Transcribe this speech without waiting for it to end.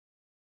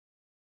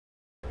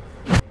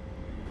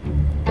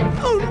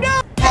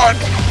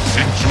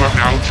since you have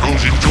now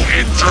chosen to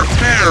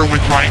interfere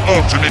with my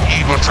ultimate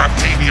evil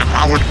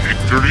traptanium-powered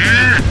victory,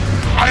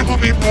 I will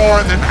be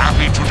more than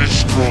happy to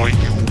destroy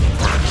you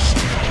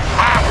first.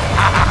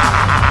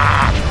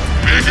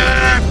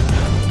 Begin!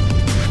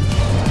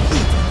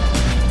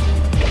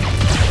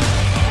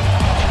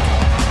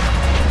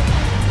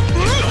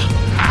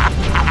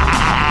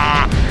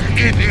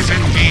 It is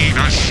indeed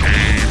a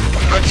shame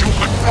that you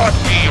could not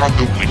be on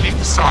the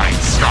winning side,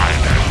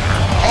 Skylander.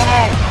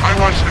 Although, I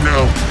want you to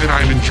know that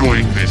I'm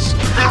enjoying this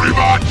very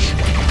much!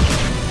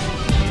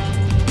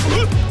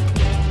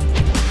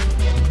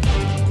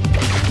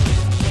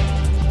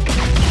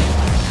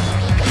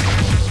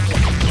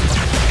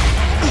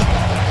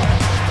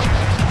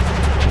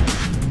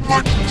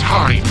 What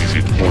time is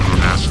it, Portal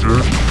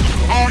Master?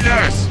 Oh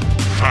yes!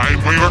 Time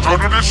for your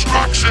total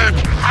destruction!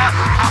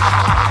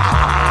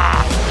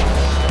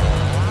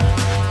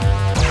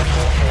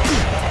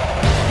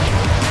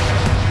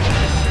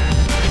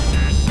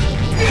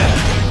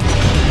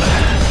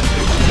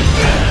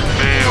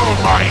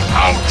 My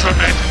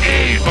ultimate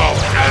evil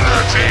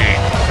energy!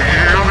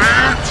 Feel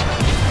it?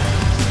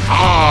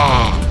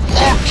 Ah!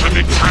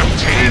 Ultimate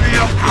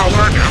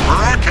traptanium-powered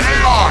Emperor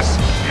Kaos!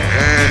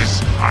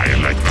 Yes, I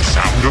like the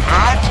sound of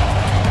that!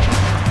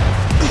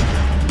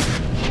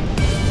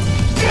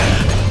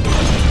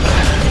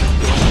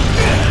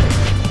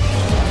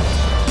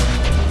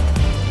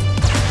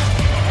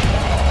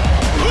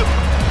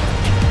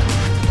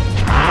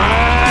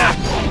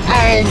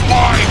 Oh,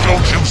 why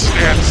don't you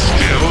stand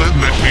still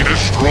and let me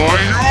destroy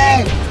you?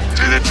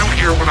 Didn't you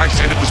hear when I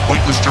said it was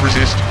pointless to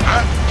resist?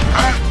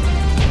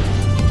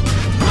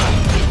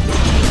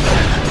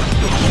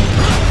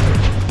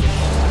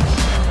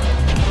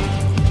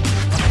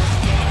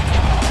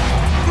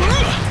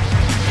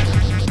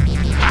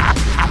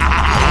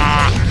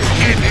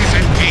 It is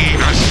indeed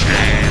a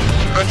shame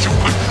that you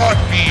could not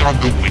be on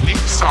the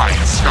winning side,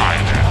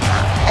 Skylander.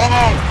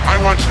 Although,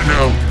 I want you to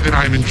know that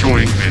I'm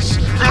enjoying this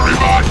very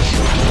much.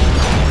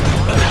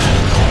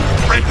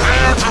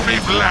 Prepare to be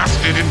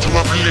blasted into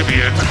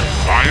oblivion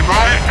by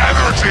my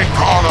energy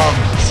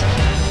columns!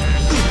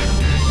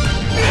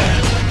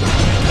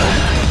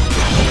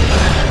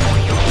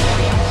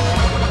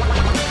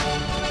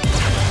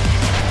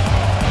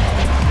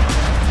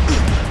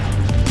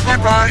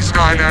 Goodbye,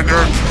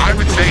 Skylander. I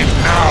would say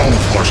now,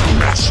 Portal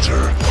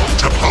Master,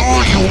 to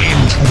pull you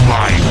into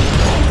mine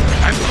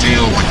and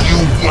deal with you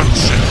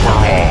once and for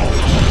all.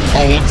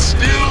 Hold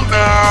still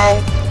now.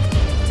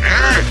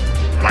 Eh?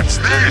 What's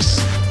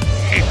this?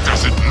 It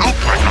doesn't look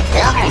like a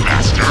Portal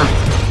Master.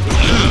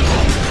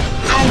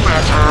 No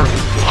matter.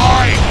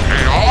 I,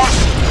 Kaos,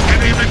 can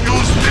even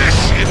use this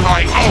in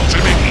my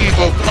ultimate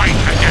evil fight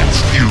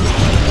against you.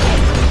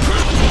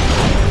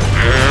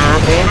 Air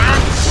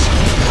bullets.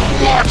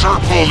 Water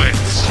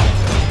bullets.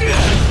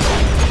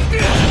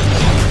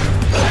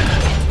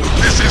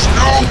 This is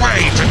no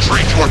way to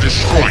treat your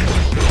destroyer.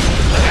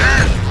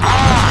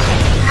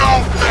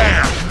 No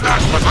there!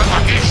 That was a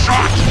lucky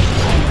shot!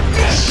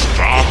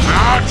 Stop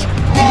that!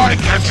 Why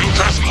can't you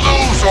just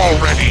lose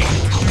already?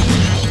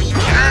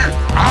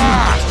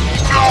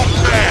 No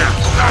there!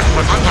 That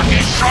was a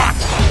lucky shot!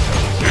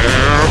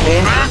 Air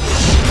bullets!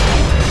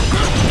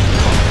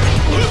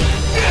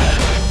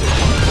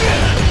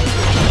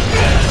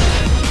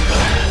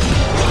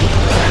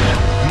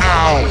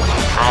 Now,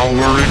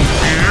 power and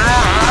fear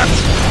at...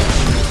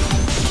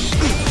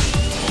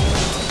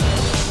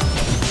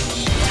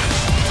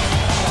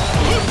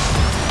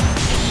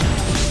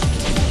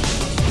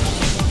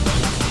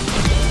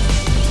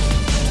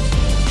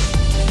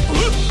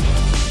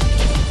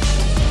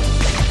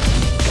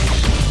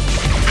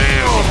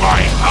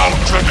 My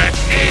ultimate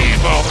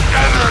evil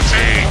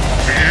energy!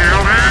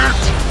 Feel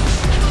it?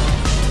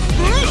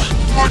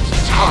 What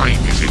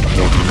time is it,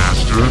 Portal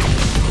Master?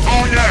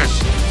 Oh yes!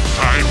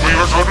 Time for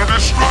your total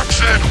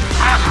destruction!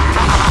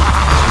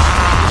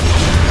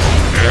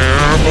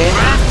 Air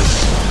bullets!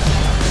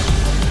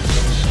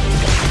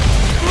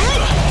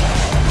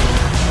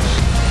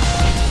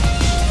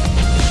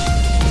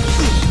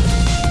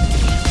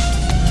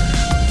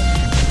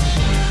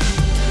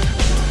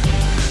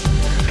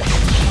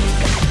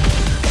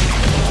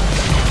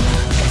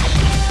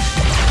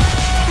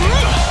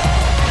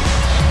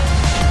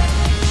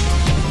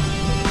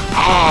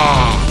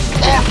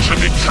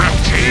 Ultimate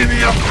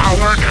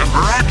traptanium-powered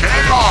Emperor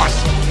Kaos!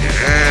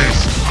 Yes,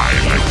 I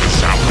like the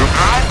sound of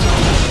that.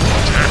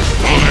 10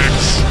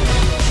 bullets!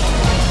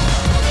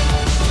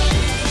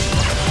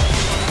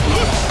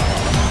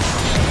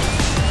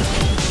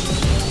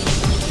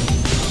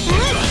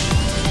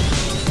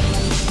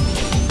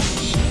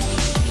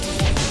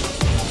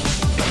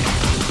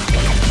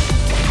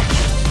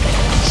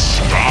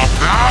 Stop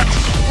that!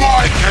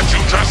 Why can't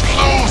you just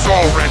lose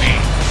already?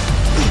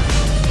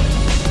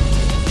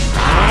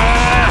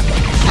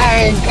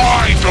 Oh,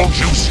 why don't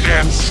you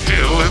stand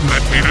still and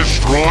let me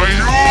destroy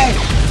you?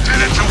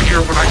 Didn't you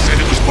hear when I said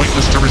it was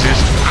pointless to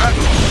resist?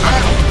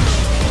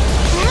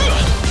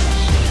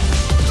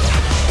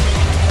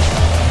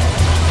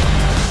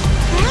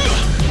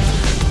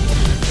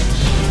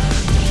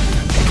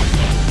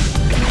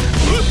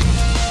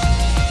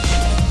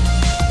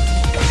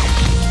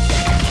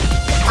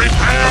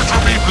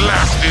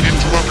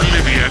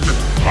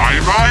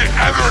 my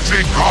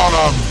energy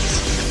columns!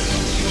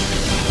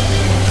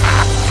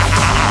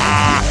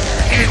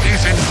 It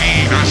is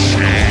indeed a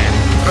shame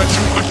that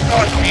you could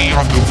not be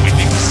on the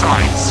winning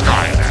side,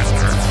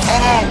 Skylander.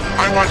 Although,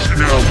 I want you to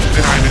know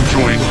that I'm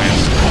enjoying this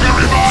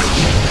very much!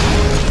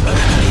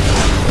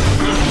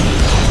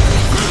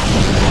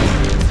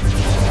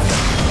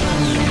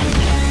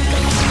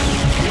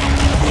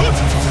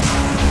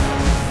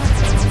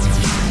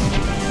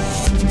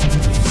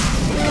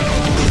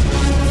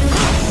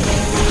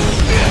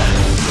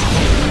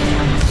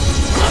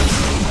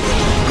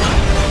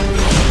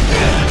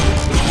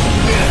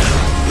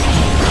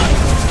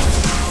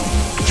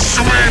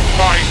 Swim,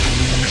 Mike!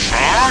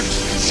 Sharks,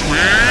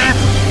 swim!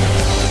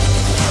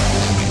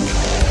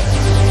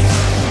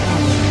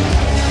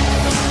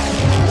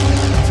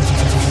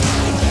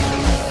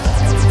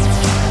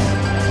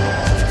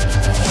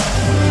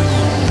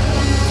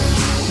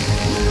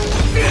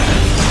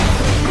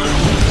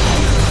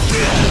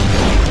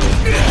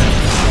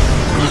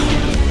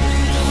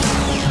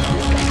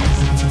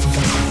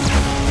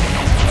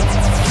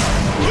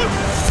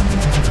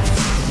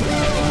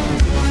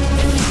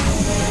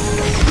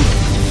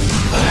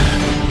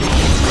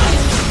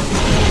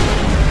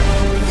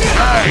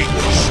 Hey,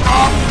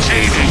 stop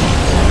cheating!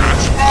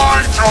 That's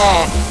my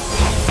job!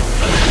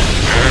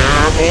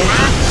 Air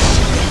bullets!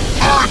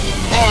 Earth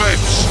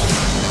bullets!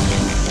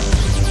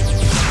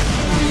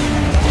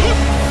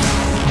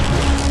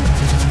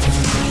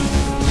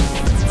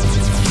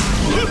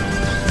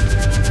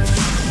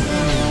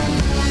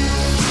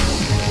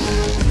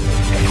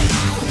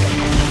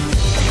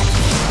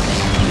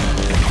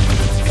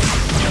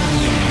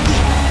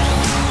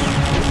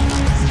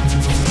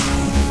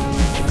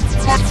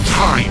 What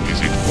time is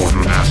it,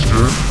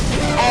 Quartermaster?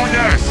 Oh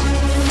yes!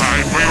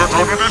 Time for your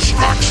total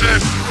destruction!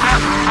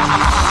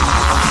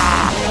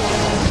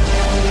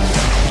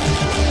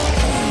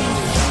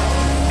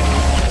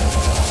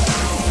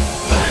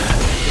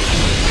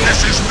 This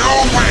is no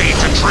way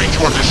to treat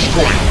your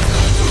destroyer!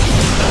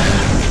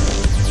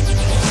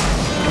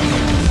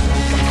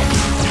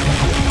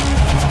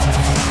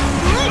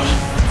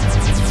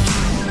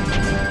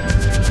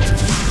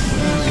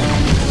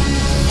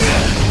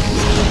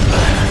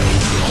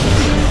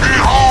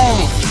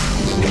 Behold!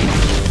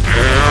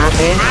 Air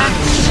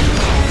bullets!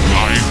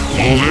 Life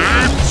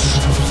bullets!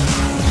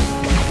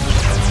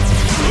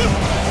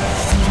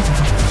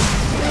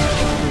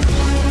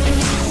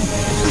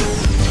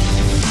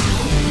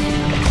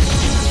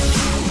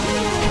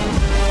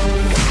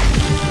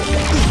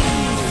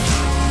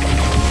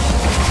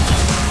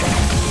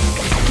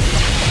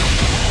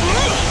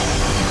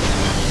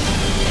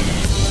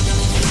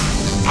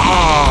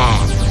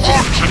 Ah!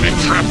 Ultimate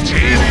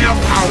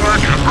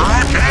traptanium-powered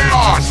Emperor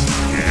Kaos!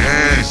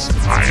 Yes,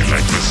 I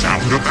like the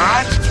sound of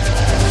that!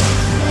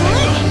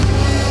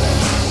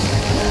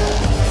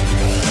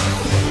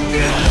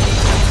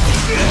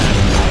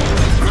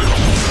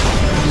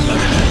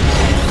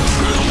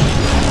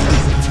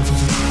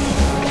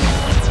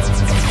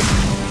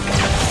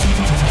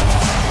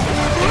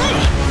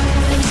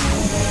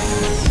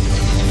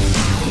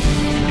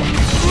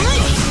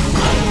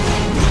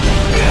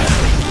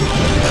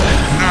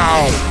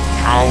 Now,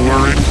 power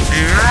and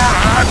fear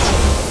at...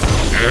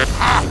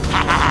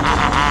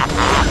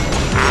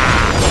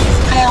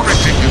 Your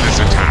ridiculous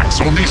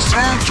attacks only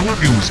serve to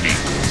amuse me.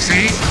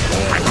 See?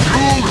 I'm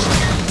amused.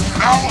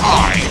 Now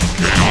I,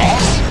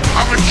 Kaos,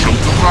 have a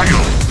joke of my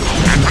own.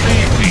 And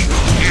believe me,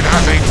 it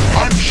has a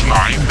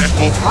punchline that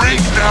will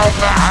break down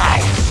the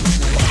house.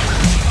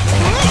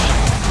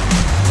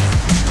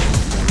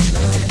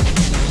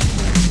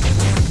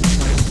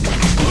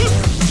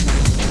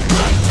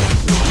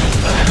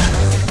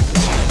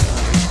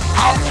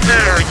 How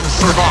dare you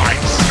survive,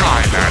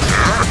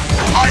 Skylander?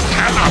 I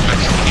cannot let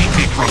you keep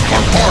me from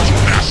your portal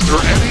master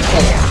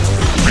anymore.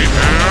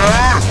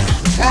 Prepare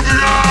for the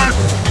end!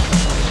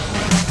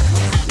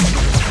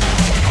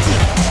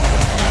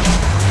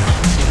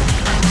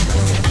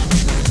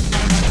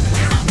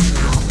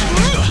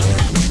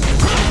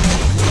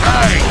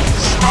 Hey,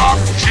 stop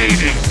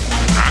cheating!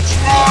 That's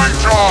my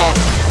job!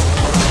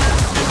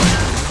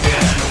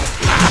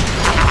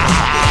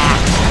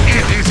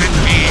 It is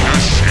indeed a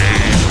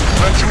shame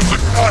that you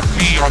could not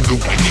be on the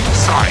winning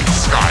side,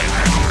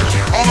 Skylander.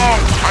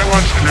 Although, I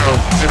want you to know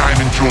that I'm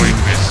enjoying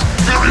this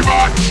very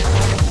much!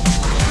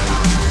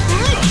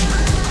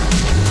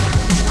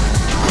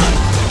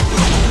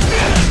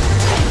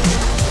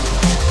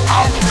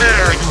 How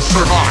dare you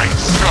survive,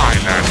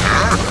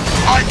 Skylander?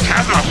 I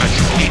cannot let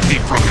you keep me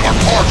from your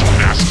Portal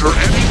Master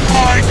any.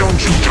 Why don't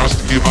you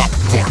just give up,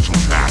 Portal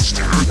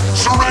Master?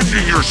 Surrender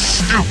your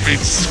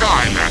stupid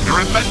Skylander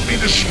and let me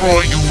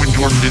destroy you and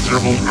your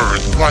miserable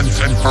Earth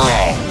once and for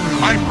all.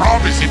 I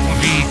promise it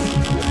will be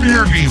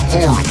merely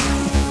horrible.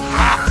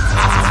 Ha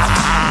ha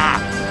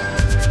ha!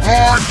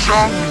 More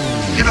junk?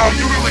 You know,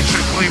 you really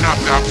should clean up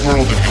that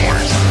world of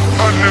yours.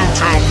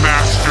 Panuto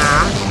Master!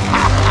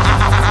 Ha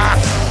ha ha!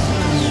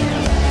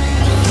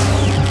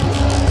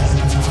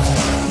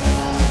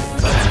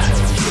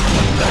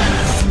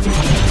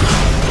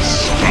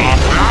 Stop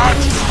that!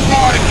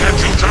 Why can't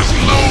you just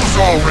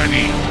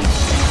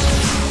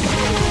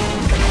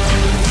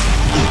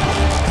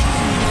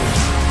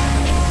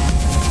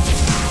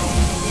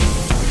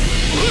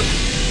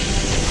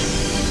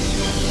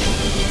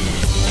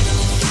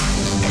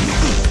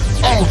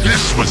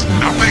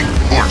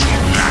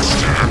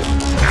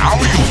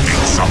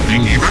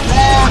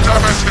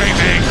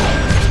devastating!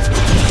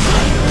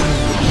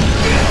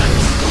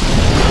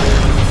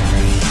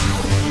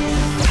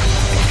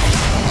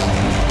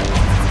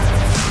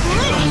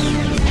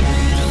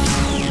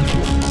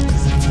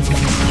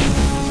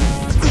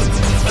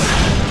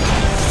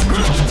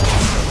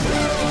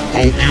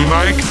 Hope you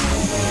like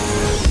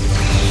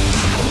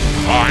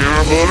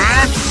fire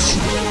bullets?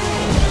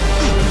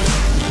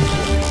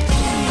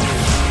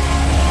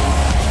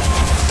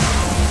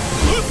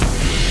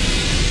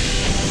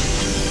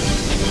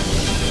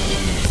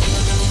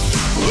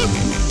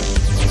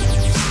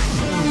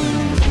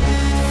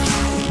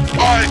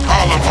 I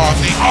call upon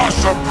the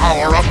awesome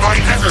power of my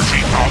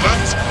energy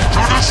columns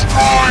to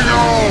destroy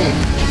you!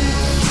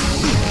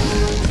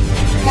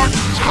 What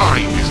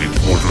time is it,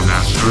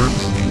 Quartermaster?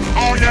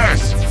 Oh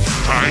yes!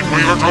 Time for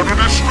your total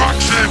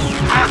destruction!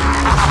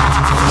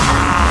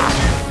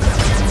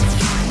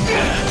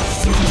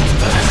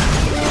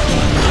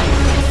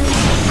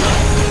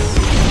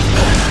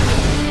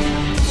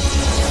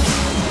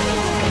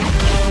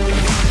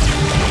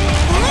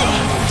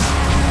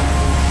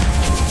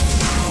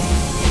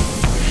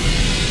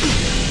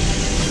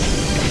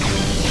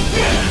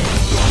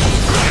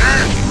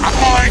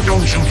 Why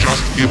don't you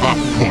just give up,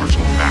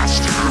 Portal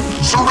Master?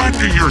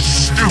 Surrender your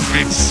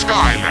stupid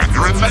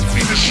Skylander and let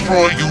me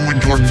destroy you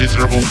and your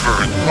miserable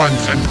Earth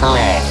once and for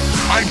all.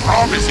 I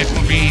promise it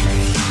will be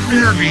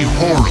merely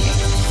horrible.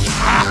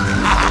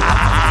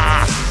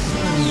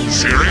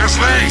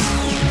 Seriously?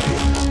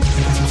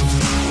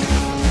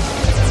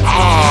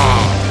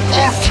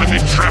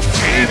 Ultimate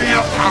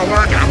traptanium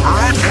powered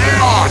Emperor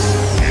Kaos!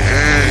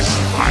 Yes,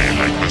 I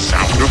like the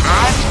sound of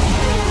that.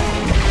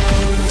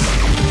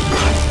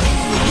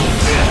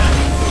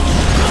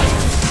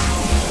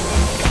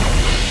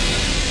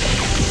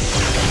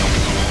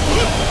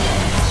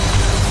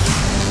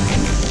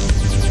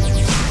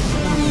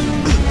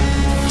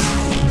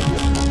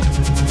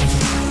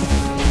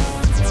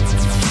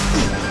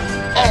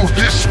 Oh,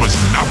 this was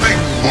nothing,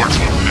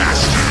 Portal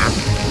Master.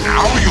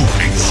 Now you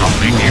think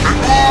something even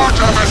more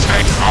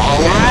devastating.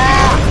 Power!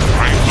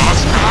 I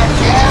must have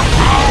more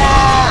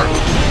power!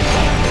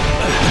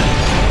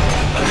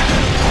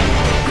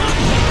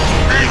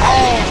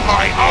 Behold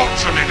my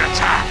ultimate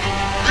attack!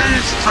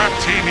 These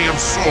traptanium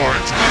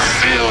swords will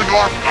seal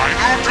your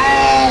final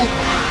doom!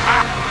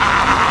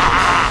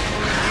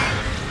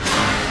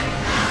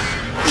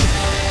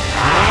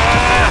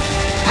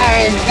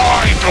 Oh,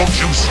 why don't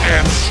you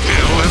stand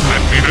still and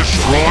let me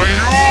destroy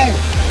you?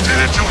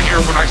 Didn't you hear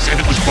when I said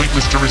it was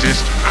pointless to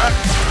resist?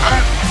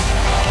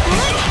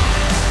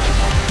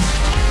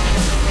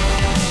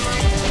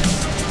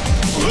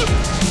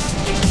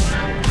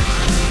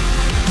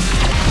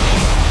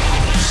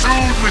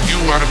 Soon with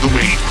you out of the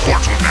way,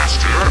 Portal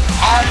Master,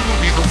 I will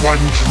be the one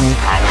true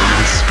power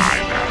in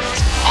Skylanders.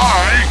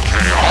 I,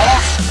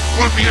 Kaos,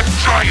 will be a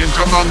giant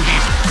among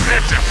these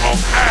pitiful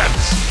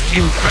ants.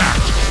 In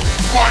fact,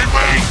 why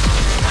wait?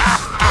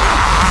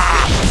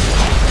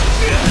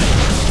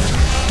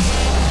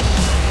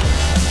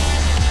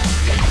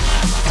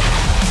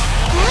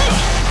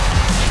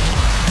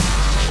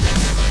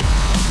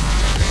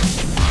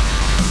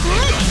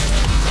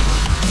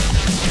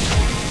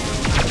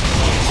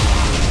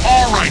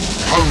 Alright,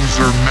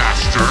 Poser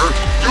Master,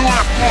 you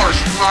have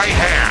forced my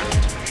hand.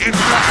 In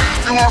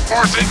fact, you are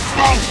forcing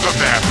both of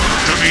them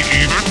to be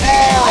even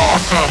more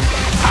awesome.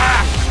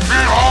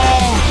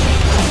 Behold!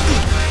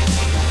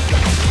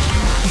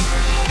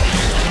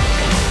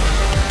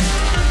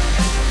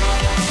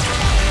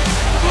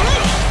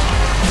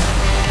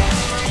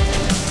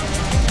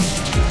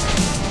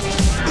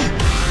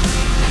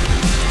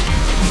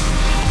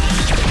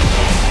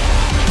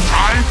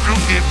 Time to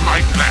give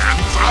my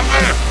plans a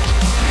lift.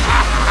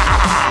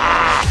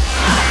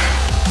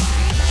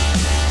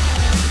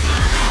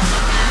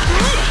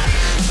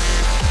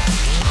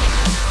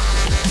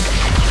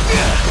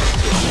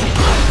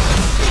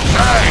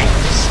 Hey,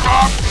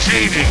 stop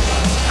cheating!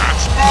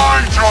 That's my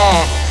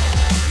job!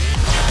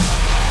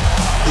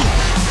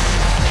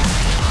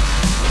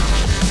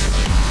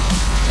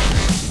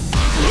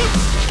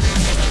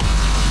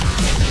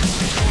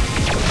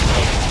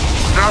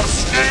 Now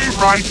stay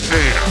right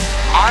there.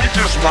 I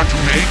just want to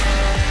make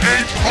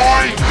a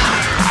point!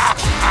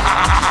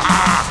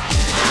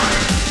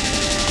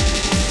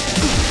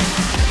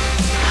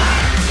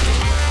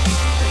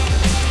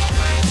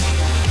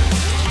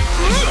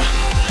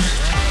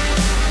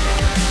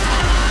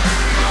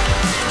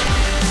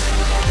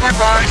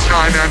 Goodbye,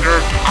 Skylander.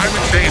 I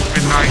would say it's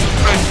been nice,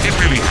 but it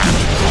really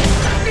hasn't.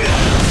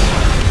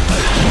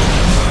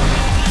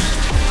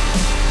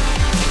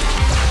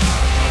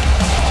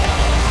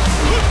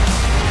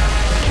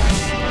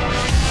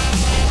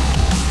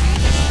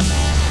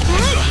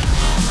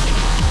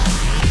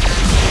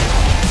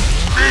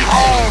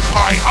 Behold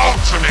my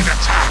ultimate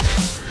attack!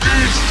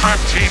 These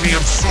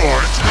traptanium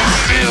swords will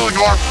seal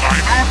your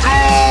final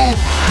doom!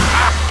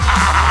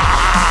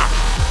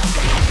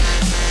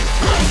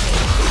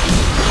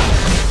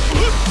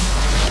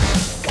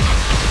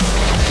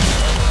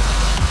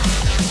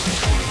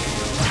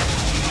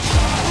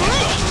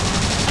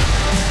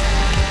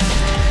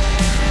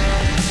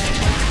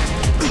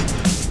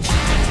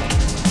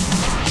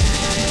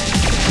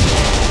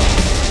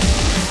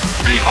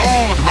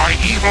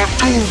 evil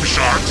doom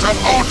sharks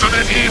of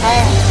ultimate evil!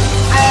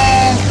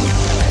 No!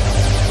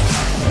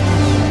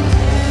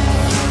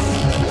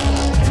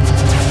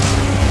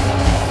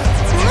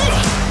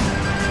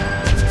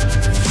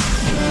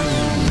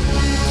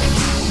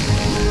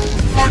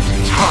 What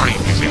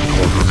time is it,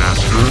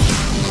 Quartermaster?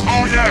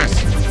 Oh yes!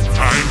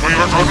 Time for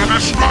your total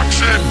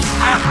destruction!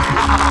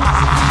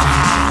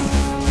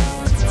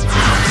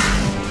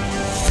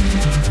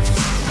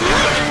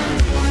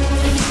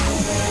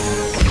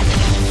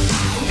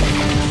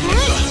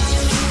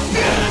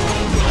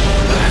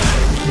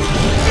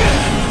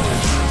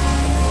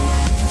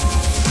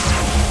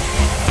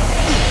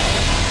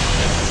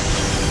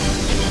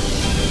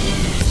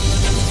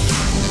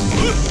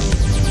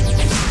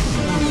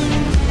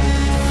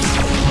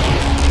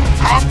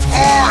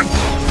 On!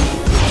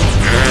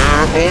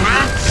 Air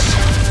bullets!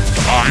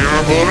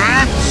 Fire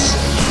bullets!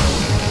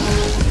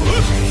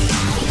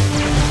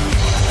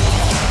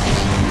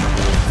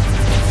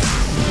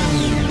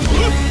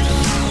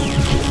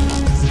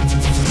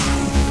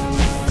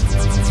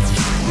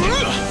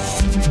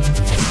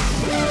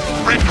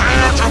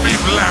 Prepare to be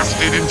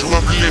blasted into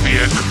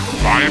oblivion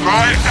by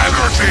my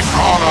energy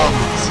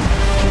columns!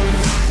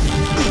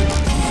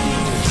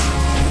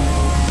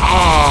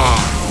 Ah!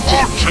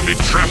 Ultimate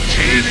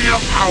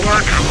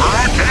traptanium-powered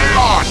Emperor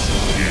Kaos!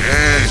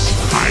 Yes,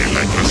 I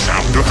like the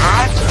sound of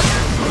that!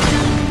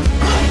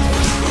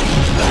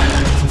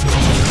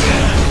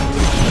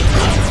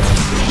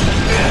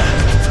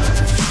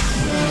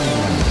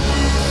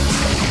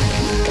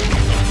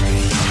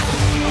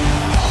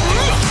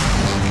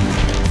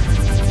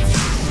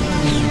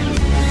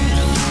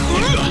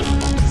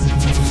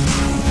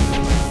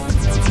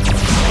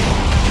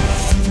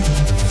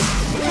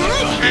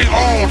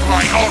 Behold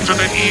my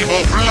ultimate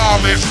evil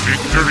flawless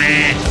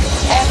victory!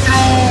 On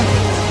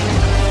you!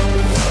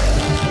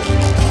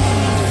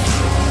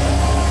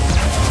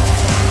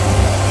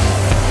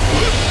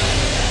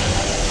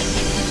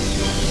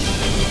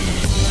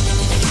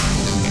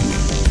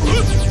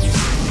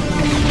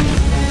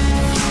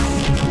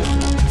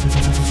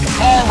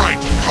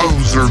 Alright,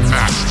 poser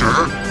master,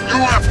 you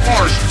have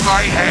forced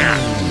my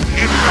hand.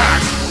 In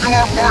fact, you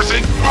are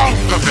forcing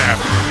both of them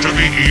to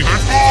be even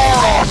more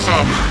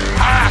awesome.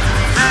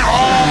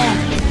 Behold!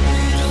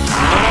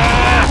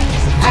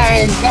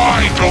 Oh,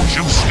 why don't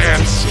you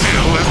stand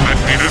still and let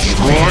me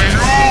destroy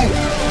you?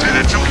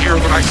 Didn't you hear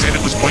when I said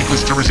it was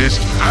pointless to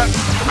resist?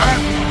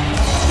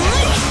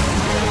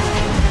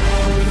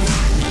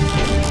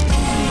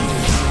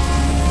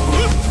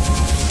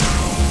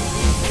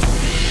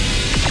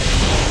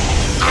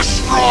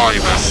 Destroy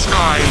the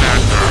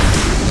Skylander!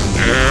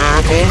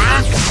 Air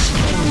bullets!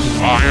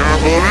 Fire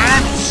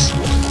bullets!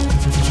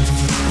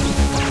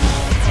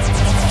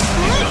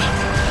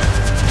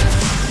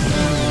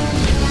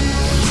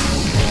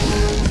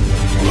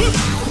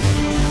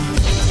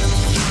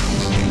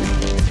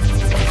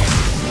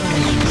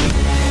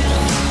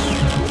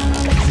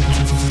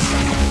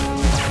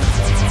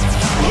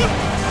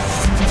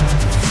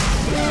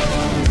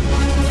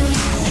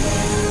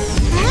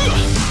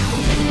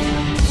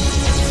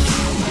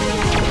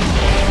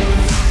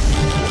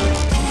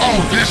 Oh,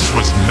 this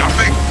was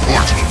nothing,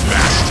 Portal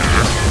Master.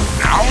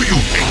 Now you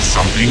think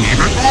something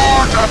even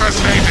more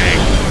devastating.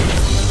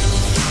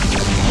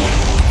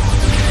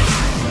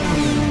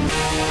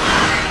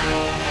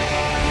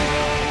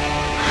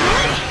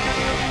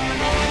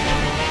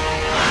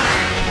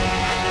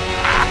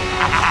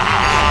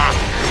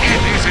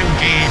 It is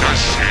indeed a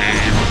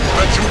shame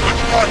that you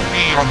could not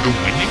be on the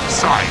winning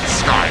side,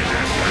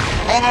 Skylander.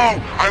 Although,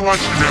 I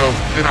want you to know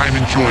that I'm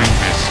enjoying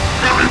this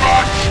very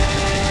much.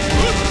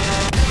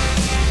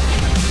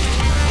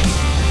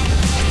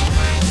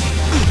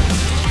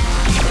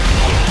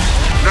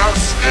 Now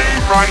stay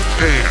right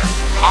there.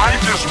 I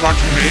just want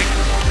to make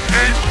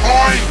a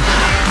point.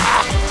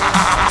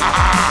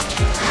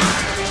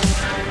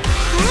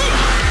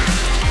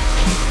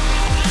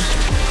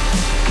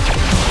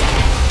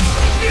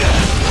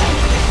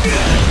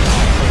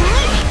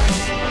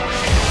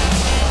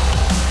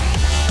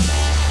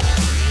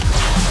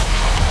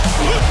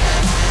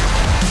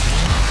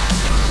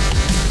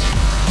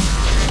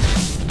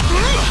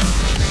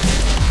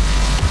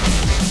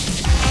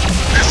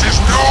 This is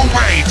no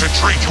way to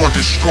treat your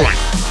destroyer.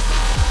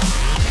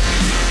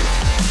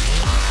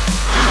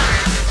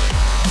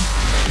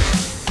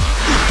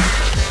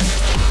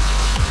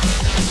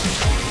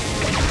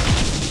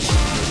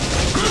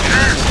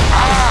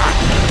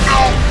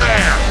 No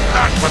there!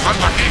 That was a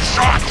lucky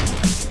shot!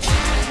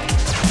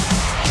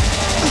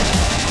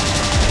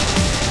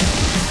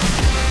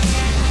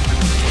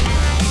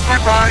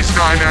 Goodbye,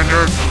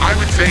 Skylander. I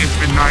would say it's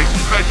been nice,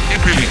 but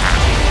it really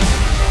hasn't.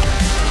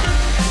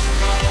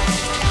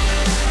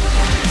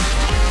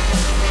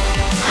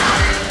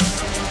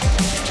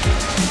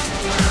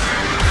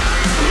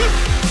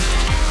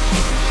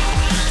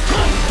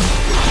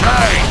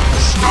 Hey,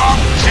 stop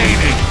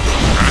cheating!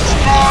 That's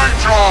my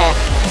job!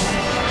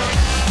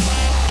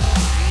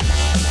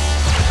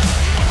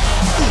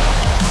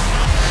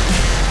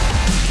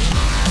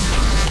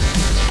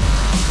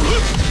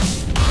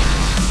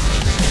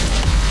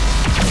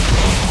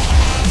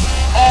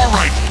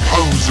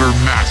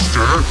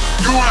 Master,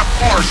 you have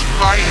forced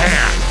my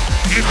hand.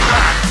 In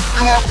fact,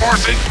 you are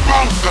forcing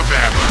both of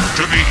them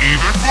to be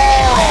even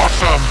more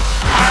awesome.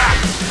 Ah,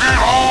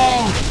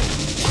 behold!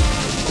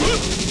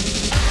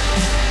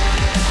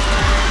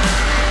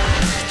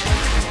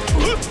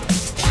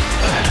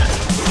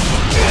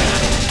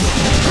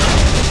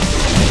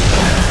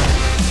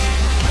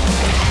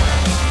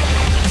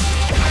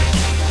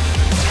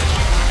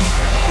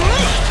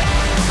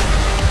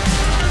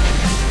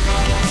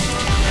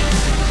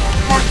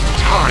 What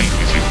time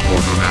is it,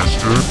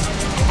 Quartermaster?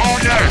 Oh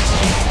yes!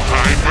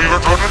 Time for your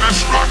total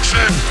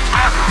destruction!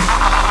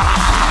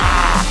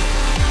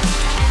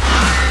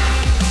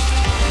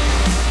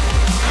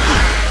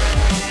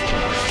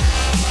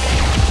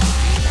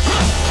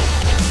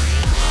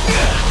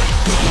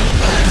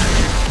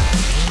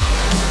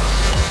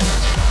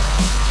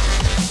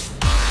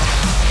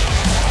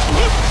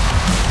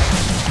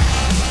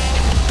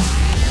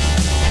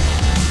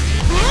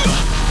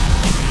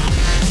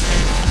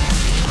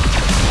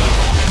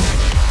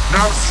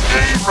 Now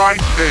stay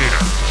right there.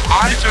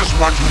 I just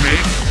want to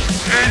make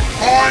a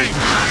point.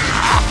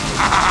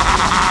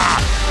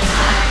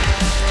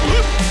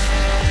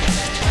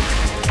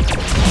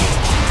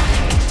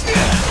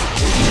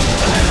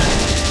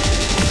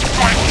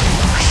 My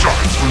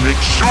sharks will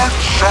make short,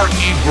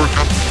 sharky work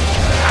of...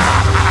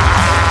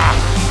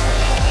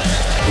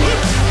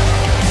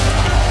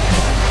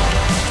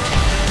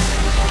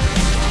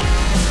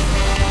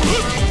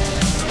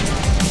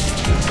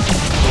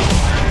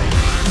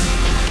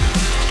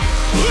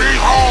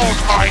 Behold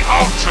my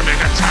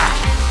ultimate attack!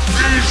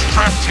 These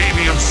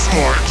traptanium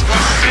swords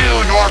will seal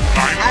your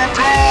final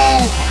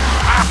doom!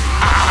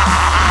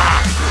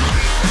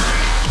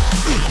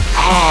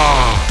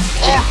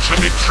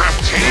 Ultimate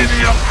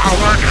traptanium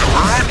powered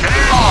Emperor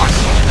Kaos!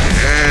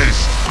 Yes,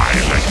 I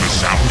like the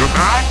sound of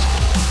that!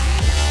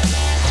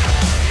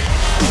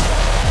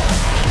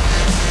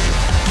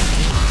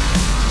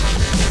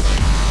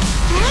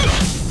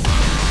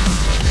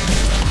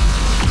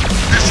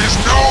 This is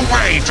no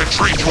way to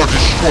treat your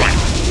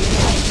destroyer!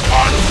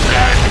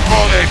 Undead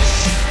bullets!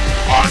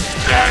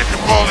 Undead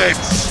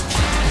bullets!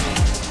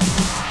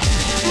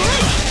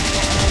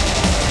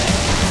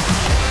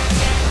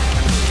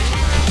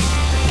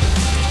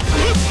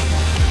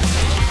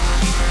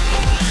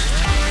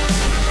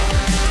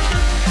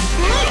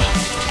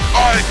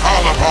 I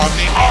call upon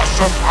the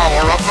awesome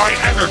power of my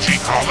energy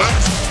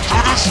columns to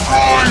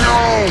destroy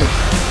you!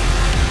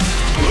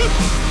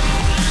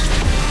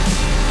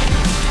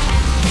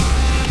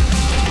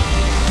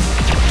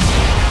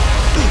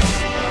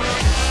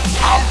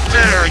 How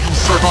dare you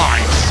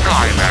survive,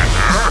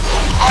 Skylander?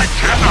 I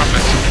cannot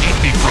let you keep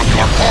me from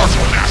your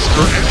portal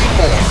master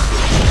anymore.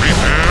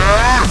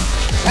 Prepare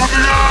for the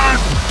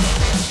end!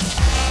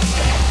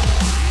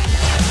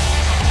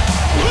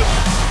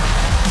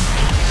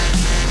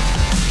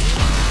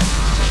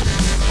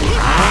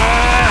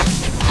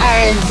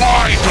 Oh,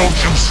 why don't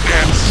you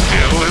stand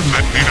still and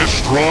let me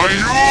destroy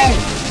you?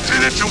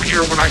 Didn't you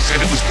hear when I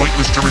said it was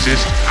pointless to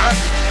resist?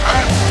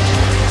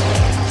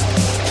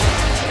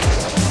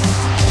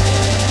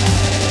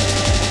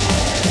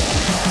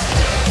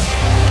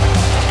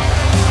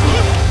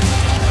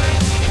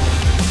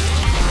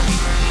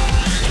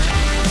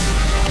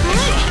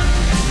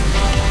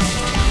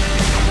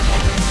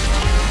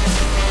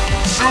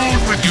 Soon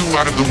with you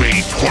out of the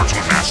way,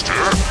 Portal Master,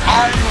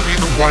 I will be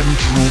the one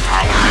true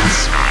power in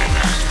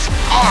Skylanders.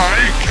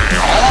 I,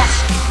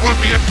 Kaos, will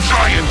be a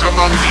giant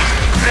among these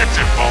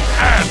pitiful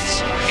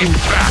ants. In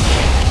fact,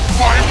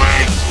 why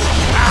wait?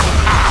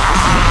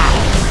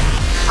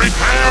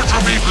 Prepare to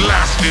be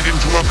blasted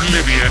into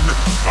oblivion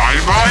by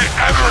my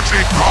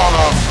energy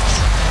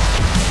columns!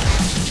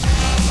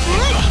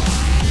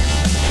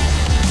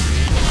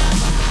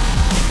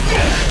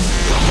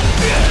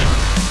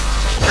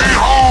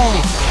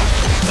 Behold!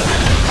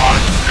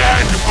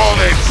 Undead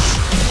bullets!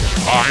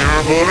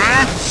 Fire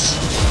bullets!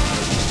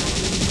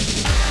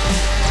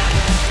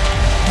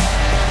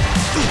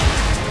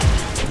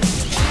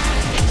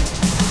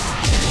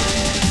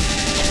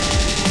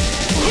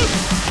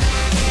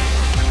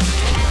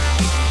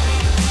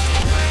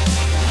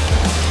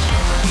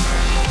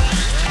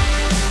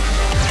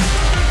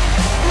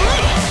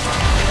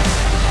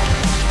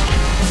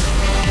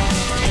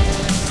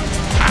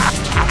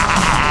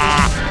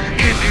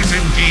 It is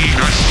indeed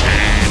a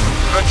shame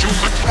that you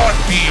could not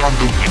be on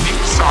the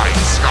winning side,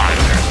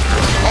 Skylander.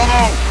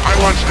 Although, I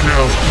want you to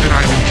know that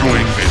I'm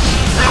enjoying this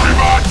very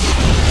much.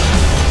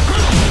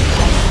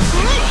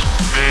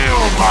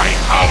 Feel my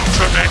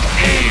ultimate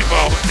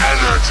evil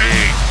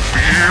energy.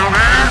 Feel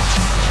it?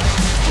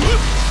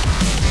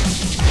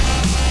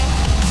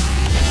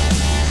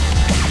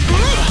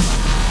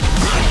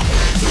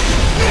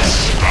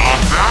 Stop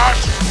that!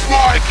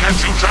 Why can't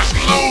you just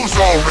lose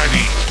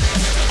already?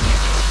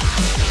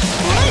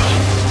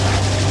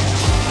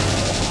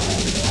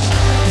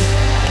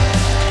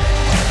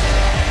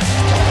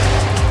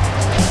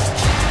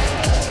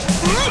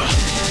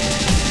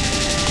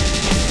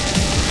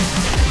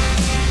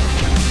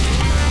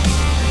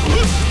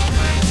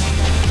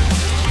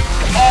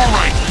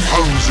 Alright,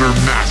 Poser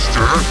Master.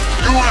 Master,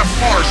 you have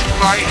forced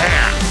my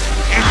hand.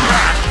 In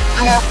fact,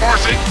 you are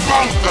forcing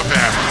both of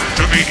them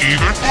to be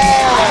even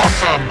more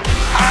awesome.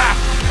 Ha!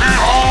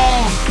 Behold!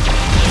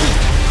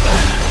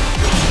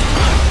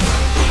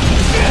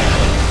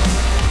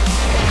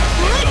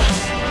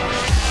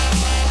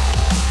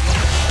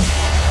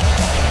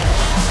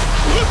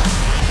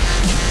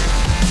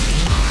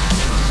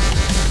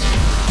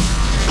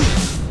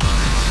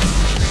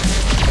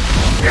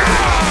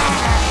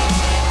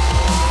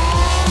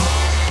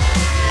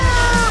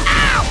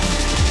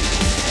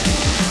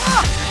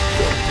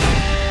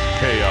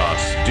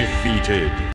 Chaos defeated.